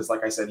honest, because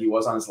like I said, he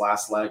was on his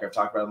last leg. I've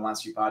talked about it in the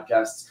last few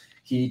podcasts.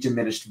 He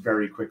diminished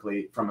very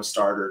quickly from a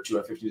starter to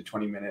a 50 to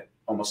 20-minute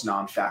almost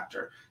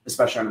non-factor,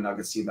 especially on a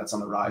Nuggets team that's on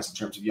the rise in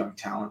terms of young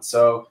talent.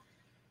 So,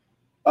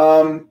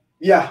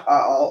 yeah,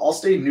 I'll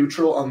stay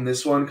neutral on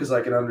this one because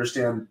I can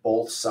understand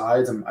both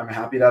sides. I'm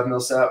happy to have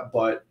Millsap,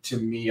 but to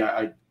me,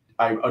 I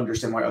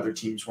understand why other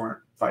teams weren't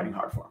fighting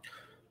hard for him.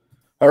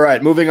 All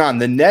right, moving on.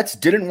 The Nets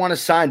didn't want to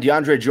sign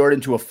DeAndre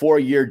Jordan to a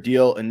 4-year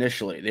deal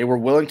initially. They were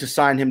willing to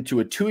sign him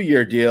to a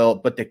 2-year deal,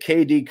 but the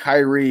KD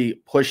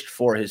Kyrie pushed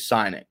for his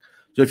signing.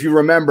 So if you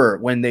remember,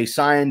 when they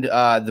signed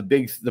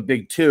the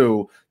big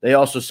two, they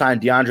also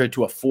signed DeAndre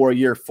to a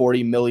 4-year,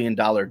 $40 million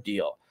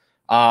deal.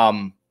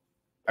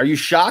 Are you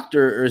shocked,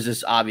 or is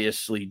this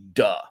obviously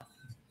duh?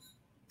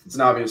 It's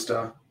an obvious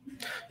duh.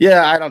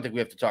 Yeah, I don't think we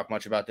have to talk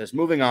much about this.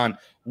 Moving on.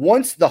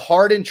 Once the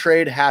Harden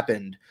trade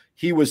happened,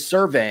 he was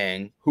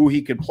surveying who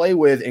he could play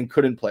with and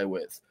couldn't play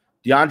with.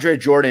 DeAndre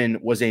Jordan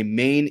was a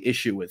main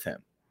issue with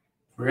him.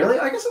 Really?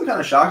 I guess I'm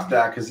kind of shocked at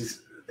that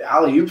because the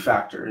alley-oop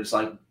factor is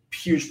like a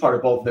huge part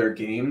of both their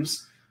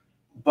games.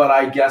 But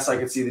I guess I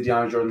could see the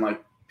DeAndre Jordan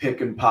like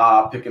pick and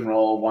pop, pick and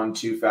roll,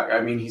 1-2 factor.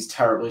 I mean, he's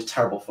terrible. He's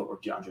terrible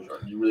footwork, DeAndre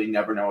Jordan. You really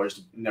never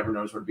knows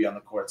where to be on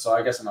the court. So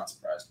I guess I'm not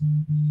surprised.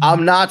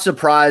 I'm not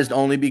surprised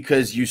only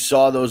because you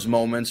saw those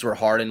moments where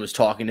Harden was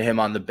talking to him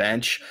on the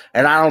bench.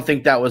 And I don't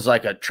think that was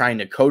like a trying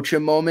to coach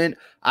him moment.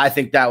 I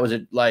think that was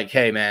like,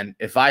 hey, man,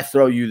 if I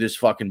throw you this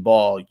fucking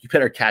ball, you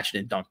better catch it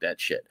and dunk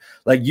that shit.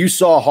 Like you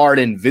saw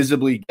Harden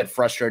visibly get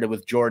frustrated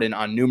with Jordan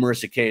on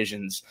numerous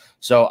occasions.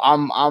 So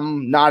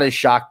I'm not as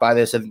shocked by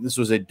this. I think this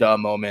was a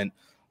dumb moment.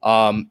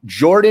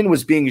 Jordan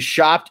was being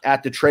shopped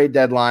at the trade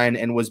deadline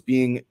and was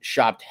being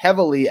shopped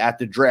heavily at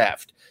the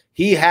draft.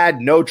 He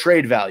had no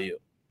trade value.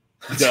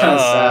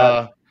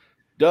 Duh.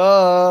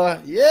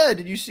 Yeah,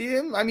 did you see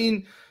him? I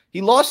mean,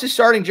 he lost his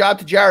starting job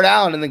to Jared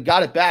Allen and then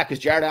got it back because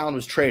Jared Allen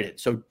was traded.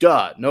 So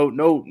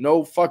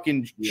no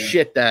fucking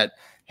shit that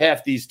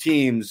half these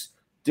teams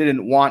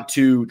didn't want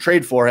to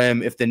trade for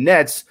him if the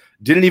Nets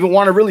didn't even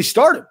want to really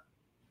start him.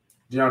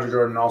 DeAndre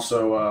Jordan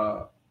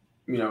also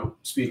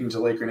speaking to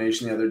Laker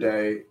Nation the other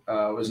day,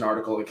 was an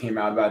article that came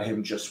out about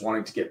him just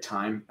wanting to get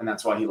time, and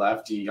that's why he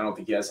left. I don't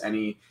think he has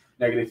any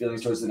negative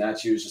feelings towards the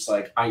Nets. He was just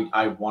like,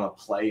 I want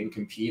to play and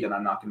compete, and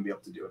I'm not going to be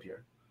able to do it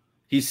here.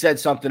 He said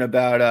something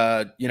about,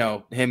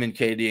 him and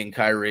KD and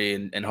Kyrie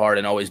and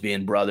Harden always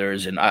being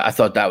brothers, and I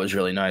thought that was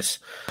really nice.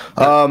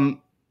 The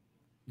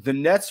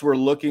Nets were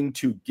looking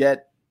to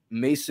get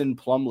Mason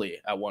Plumlee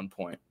at one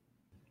point.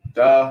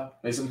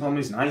 Mason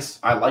Plumlee's nice.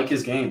 I like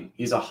his game.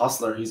 He's a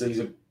hustler. He's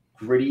a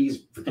gritty.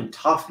 He's freaking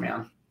tough,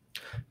 man.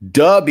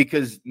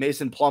 Because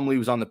Mason Plumlee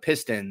was on the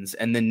Pistons,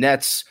 and the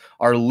Nets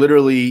are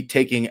literally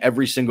taking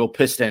every single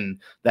Piston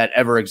that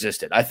ever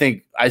existed. I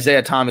think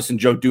Isaiah Thomas and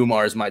Joe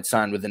Dumars might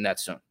sign with the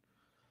Nets soon.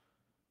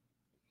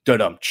 That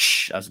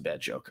was a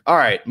bad joke. All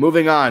right,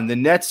 moving on. The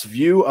Nets'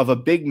 view of a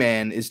big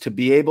man is to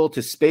be able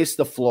to space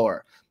the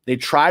floor. They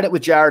tried it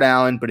with Jared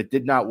Allen, but it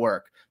did not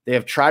work. They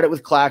have tried it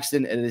with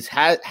Claxton, and it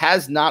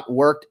has not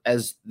worked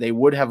as they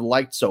would have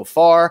liked so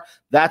far.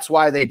 That's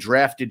why they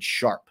drafted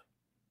Sharp.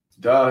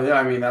 Yeah,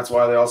 I mean, that's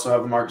why they also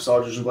have LaMarcus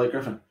Aldridge and Blake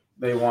Griffin.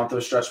 They want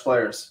those stretch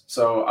players.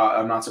 So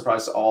I'm not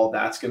surprised at all.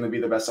 That's going to be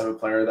the best type of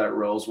player that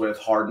rolls with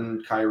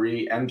Harden,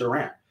 Kyrie, and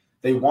Durant.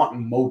 They want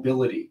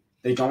mobility.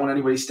 They don't want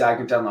anybody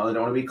stagnant down low. They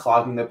don't want to be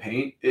clogging the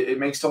paint. It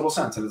makes total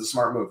sense, and it's a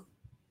smart move.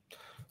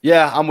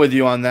 Yeah, I'm with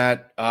you on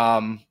that.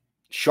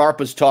 Sharp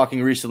was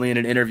talking recently in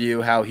an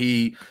interview how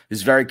he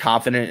is very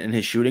confident in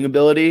his shooting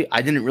ability.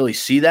 I didn't really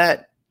see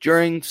that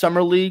during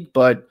Summer League,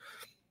 but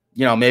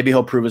maybe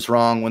he'll prove us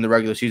wrong when the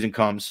regular season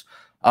comes.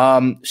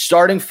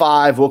 Starting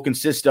five will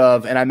consist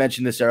of, and I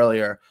mentioned this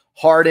earlier,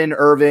 Harden,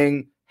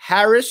 Irving,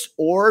 Harris,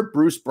 or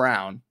Bruce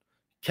Brown,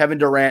 Kevin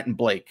Durant, and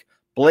Blake.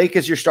 Blake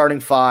is your starting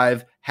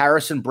five.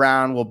 Harris and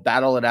Brown will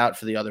battle it out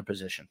for the other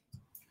position.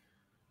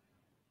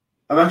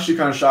 I'm actually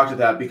kind of shocked at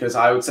that because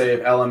I would say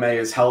if LMA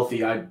is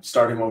healthy, I'd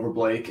start him over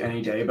Blake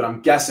any day. But I'm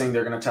guessing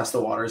they're going to test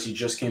the waters. He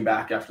just came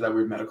back after that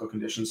weird medical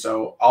condition.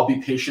 So I'll be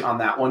patient on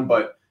that one.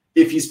 But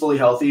if he's fully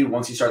healthy,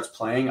 once he starts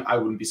playing, I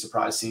wouldn't be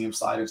surprised seeing him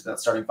slide into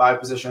that starting five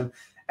position.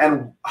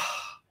 And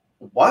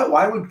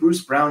why would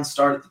Bruce Brown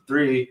start at the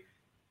 3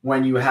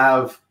 when you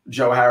have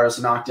Joe Harris,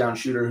 a knockdown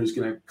shooter who's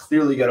going to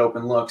clearly get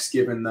open looks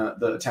given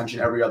the attention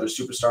every other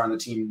superstar on the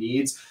team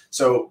needs.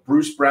 So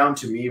Bruce Brown,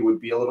 to me, would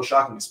be a little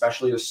shocking,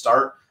 especially to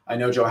start. I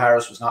know Joe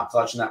Harris was not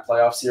clutch in that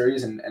playoff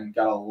series and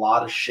got a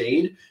lot of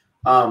shade.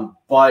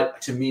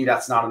 But to me,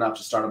 that's not enough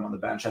to start him on the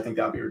bench. I think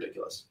that would be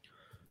ridiculous.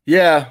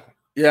 Yeah,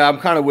 I'm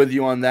kind of with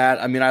you on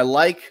that. I mean, I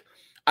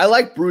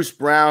like Bruce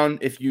Brown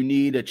if you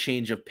need a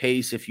change of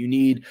pace, if you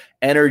need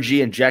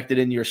energy injected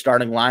into your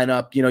starting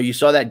lineup. You know, you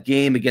saw that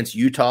game against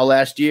Utah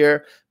last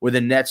year where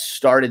the Nets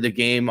started the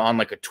game on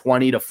like a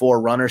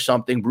 20-4 run or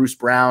something. Bruce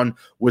Brown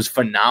was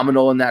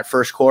phenomenal in that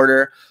first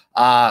quarter.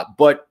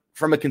 But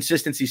from a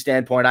consistency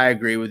standpoint, I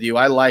agree with you.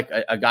 I like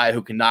a guy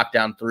who can knock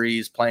down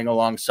threes playing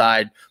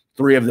alongside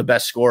three of the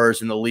best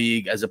scorers in the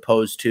league as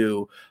opposed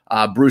to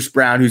Bruce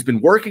Brown, who's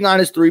been working on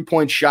his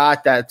three-point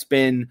shot. That's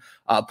been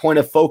a point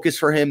of focus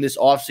for him this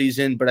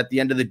offseason. But at the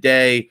end of the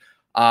day,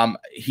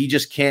 he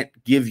just can't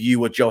give you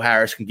what Joe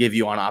Harris can give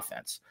you on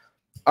offense.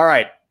 All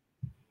right.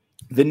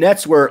 The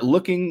Nets were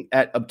looking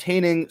at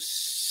obtaining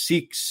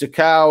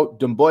Sekou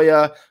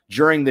Doumbouya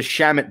during the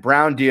Shamit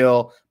Brown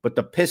deal, but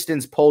the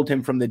Pistons pulled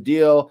him from the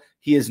deal.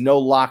 He is no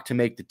lock to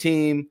make the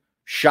team.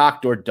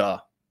 Shocked or duh?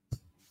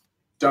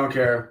 Don't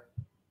care.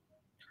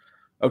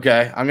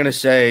 Okay, I'm going to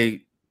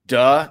say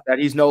duh, that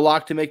he's no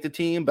lock to make the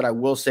team, but I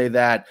will say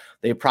that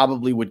they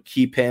probably would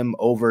keep him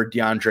over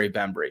DeAndre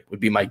Bembry, would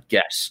be my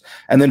guess.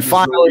 And then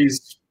finally,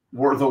 he's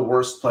the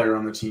worst player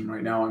on the team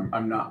right now.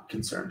 I'm not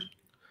concerned.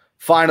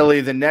 Finally,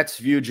 the Nets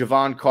view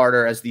Javon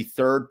Carter as the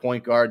third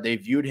point guard. They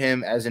viewed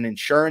him as an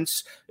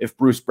insurance. If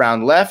Bruce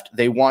Brown left,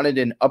 they wanted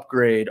an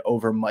upgrade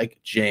over Mike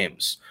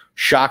James.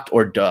 Shocked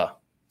or duh?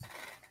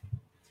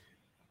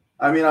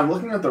 I mean, I'm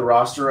looking at the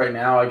roster right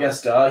now. I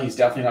guess duh. He's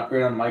definitely an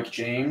upgrade on Mike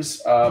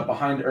James.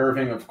 Behind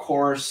Irving, of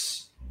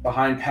course.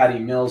 Behind Patty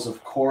Mills,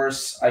 of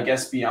course. I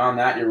guess beyond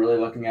that, you're really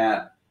looking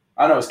at,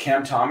 I don't know, is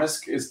Cam Thomas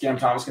going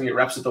to get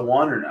reps at the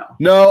one or no?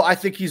 No, I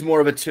think he's more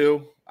of a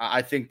two.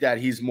 I think that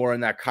he's more in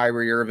that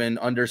Kyrie Irving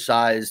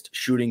undersized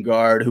shooting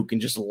guard who can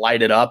just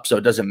light it up. So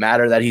it doesn't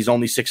matter that he's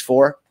only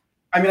 6'4".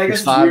 I mean, I guess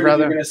it's weird you're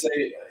going to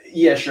say,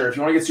 yeah, sure. If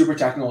you want to get super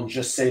technical,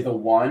 just say the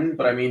one.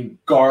 But I mean,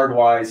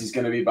 guard-wise, he's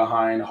going to be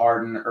behind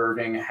Harden,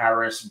 Irving,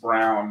 Harris,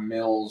 Brown,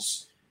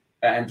 Mills,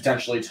 and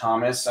potentially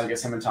Thomas. I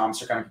guess him and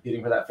Thomas are kind of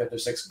competing for that fifth or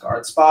sixth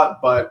guard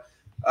spot. But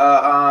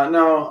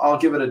no, I'll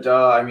give it a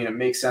duh. I mean, it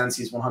makes sense.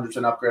 He's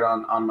 100% upgrade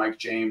on Mike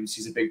James.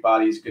 He's a big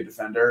body. He's a good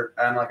defender.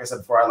 And like I said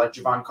before, I like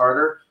Javon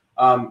Carter.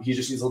 He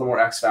just needs a little more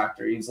X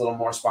factor. He needs a little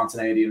more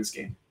spontaneity in his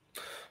game.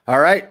 All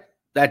right.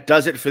 That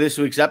does it for this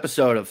week's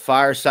episode of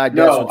Fireside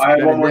Nets. No, I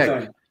have one more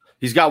thing.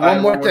 He's got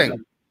one more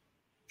thing.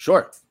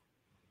 Sure.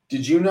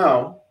 Did you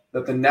know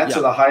that the Nets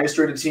are the highest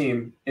rated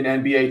team in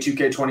NBA 2K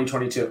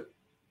 2022?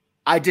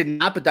 I did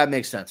not, but that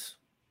makes sense.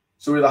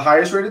 So we're the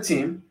highest rated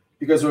team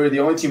because we're the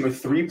only team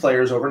with 3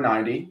 players over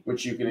 90,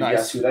 which you can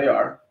guess who they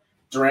are.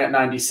 Durant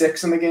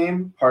 96 in the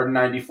game, Harden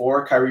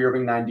 94, Kyrie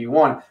Irving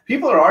 91.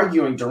 People are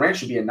arguing Durant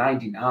should be a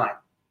 99.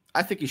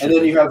 I think he should. And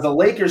then you have the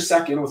Lakers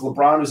second with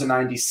LeBron, who's a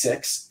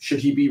 96. Should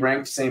he be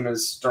ranked same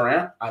as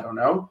Durant? I don't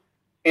know.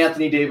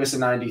 Anthony Davis a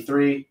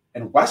 93,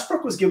 and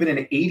Westbrook was given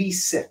an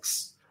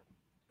 86.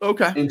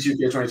 Okay. In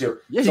 2K22.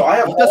 Yeah,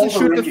 so he doesn't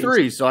shoot the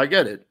three, so I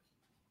get it.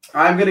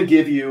 I'm going to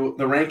give you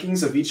the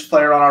rankings of each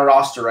player on our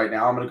roster right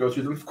now. I'm going to go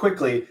through them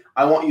quickly.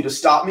 I want you to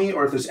stop me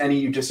or if there's any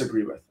you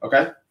disagree with,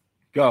 okay?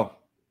 Go.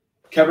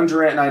 Kevin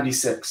Durant,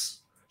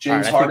 96.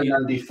 James Harden,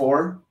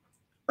 94.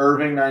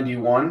 Irving,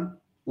 91.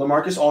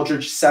 LaMarcus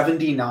Aldridge,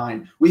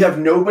 79. We have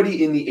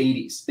nobody in the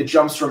 80s. It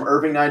jumps from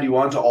Irving,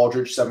 91 to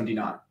Aldridge,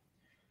 79.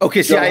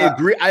 Okay, see,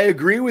 I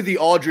agree with the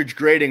Aldridge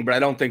grading, but I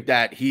don't think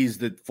that he's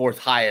the fourth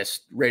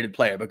highest rated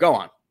player. But go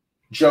on.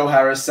 Joe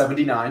Harris,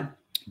 79.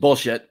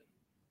 Bullshit.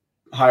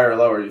 Higher or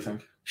lower, you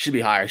think? Should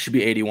be higher. Should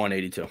be 81,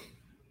 82.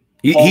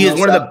 He is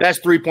one of the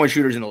best three-point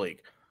shooters in the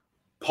league.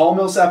 Paul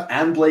Millsap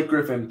and Blake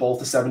Griffin,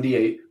 both a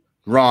 78.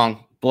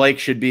 Wrong. Blake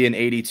should be an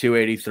 82,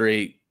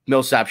 83.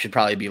 Millsap should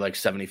probably be like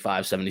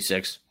 75,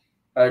 76.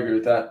 I agree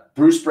with that.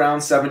 Bruce Brown,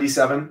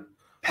 77.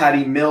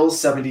 Patty Mills,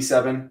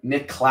 77.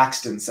 Nick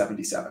Claxton,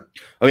 77.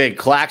 Okay,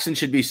 Claxton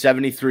should be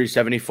 73,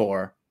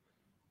 74.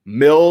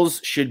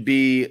 Mills should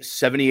be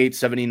 78,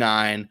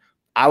 79.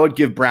 I would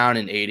give Brown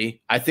an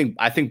 80. I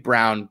think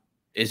Brown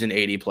is an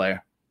 80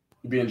 player.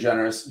 You're being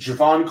generous.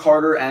 Javon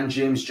Carter and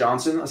James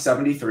Johnson, a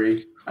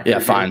 73. Yeah,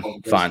 fine.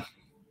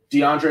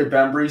 DeAndre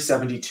Bembry,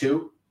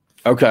 72.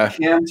 Okay.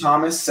 Cam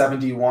Thomas,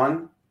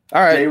 71.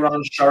 All right.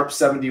 Day'Ron Sharpe,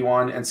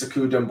 71. And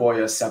Sekou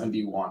Doumbouya,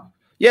 71.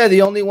 Yeah,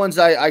 the only ones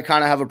I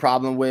kind of have a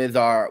problem with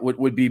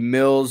would be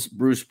Mills,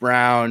 Bruce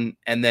Brown,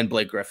 and then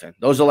Blake Griffin.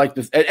 Those are like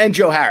and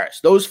Joe Harris.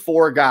 Those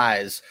 4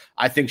 guys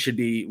I think should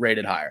be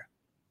rated higher.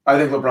 I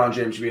think LeBron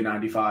James should be a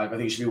 95. I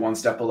think he should be one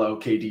step below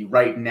KD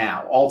right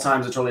now. All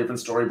time's a totally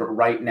different story, but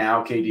right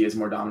now KD is a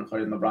more dominant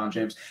player than LeBron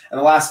James. And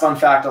the last fun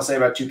fact I'll say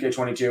about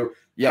 2K22,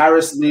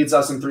 Harris leads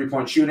us in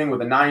three-point shooting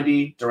with a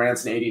 90.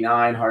 Durant's an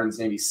 89. Harden's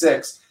an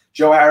 86.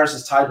 Joe Harris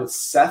is tied with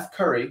Seth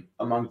Curry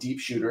among deep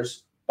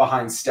shooters,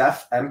 behind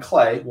Steph and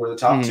Clay, who are the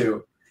top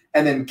 2.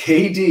 And then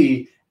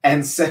KD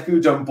and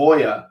Sekou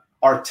Doumbouya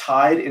are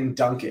tied in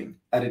dunking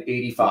at an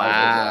 85.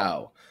 Wow.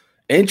 Overall.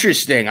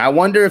 Interesting. I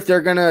wonder if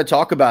they're going to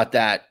talk about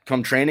that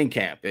come training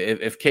camp,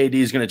 if KD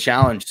is going to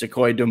challenge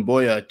Sekou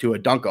Doumbouya to a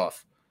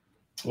dunk-off.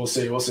 We'll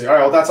see. All right,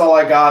 well, that's all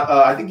I got.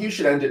 I think you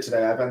should end it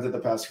today. I've ended the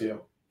past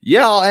few.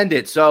 Yeah, I'll end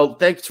it. So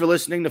thanks for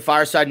listening to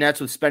Fireside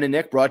Nets with Spen and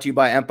Nick, brought to you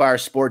by Empire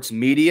Sports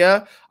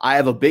Media. I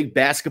have a big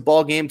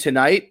basketball game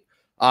tonight.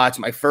 It's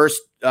my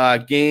first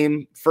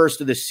game,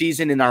 first of the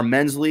season in our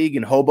men's league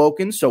in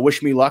Hoboken. So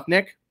wish me luck,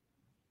 Nick.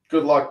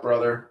 Good luck,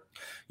 brother.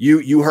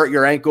 You hurt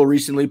your ankle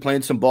recently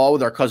playing some ball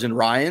with our cousin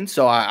Ryan.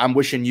 So I'm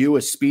wishing you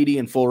a speedy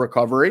and full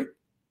recovery.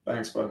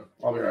 Thanks, bud.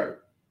 I'll be right.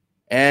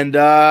 And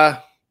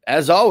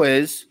as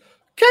always,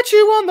 catch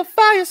you on the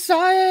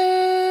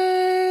fireside.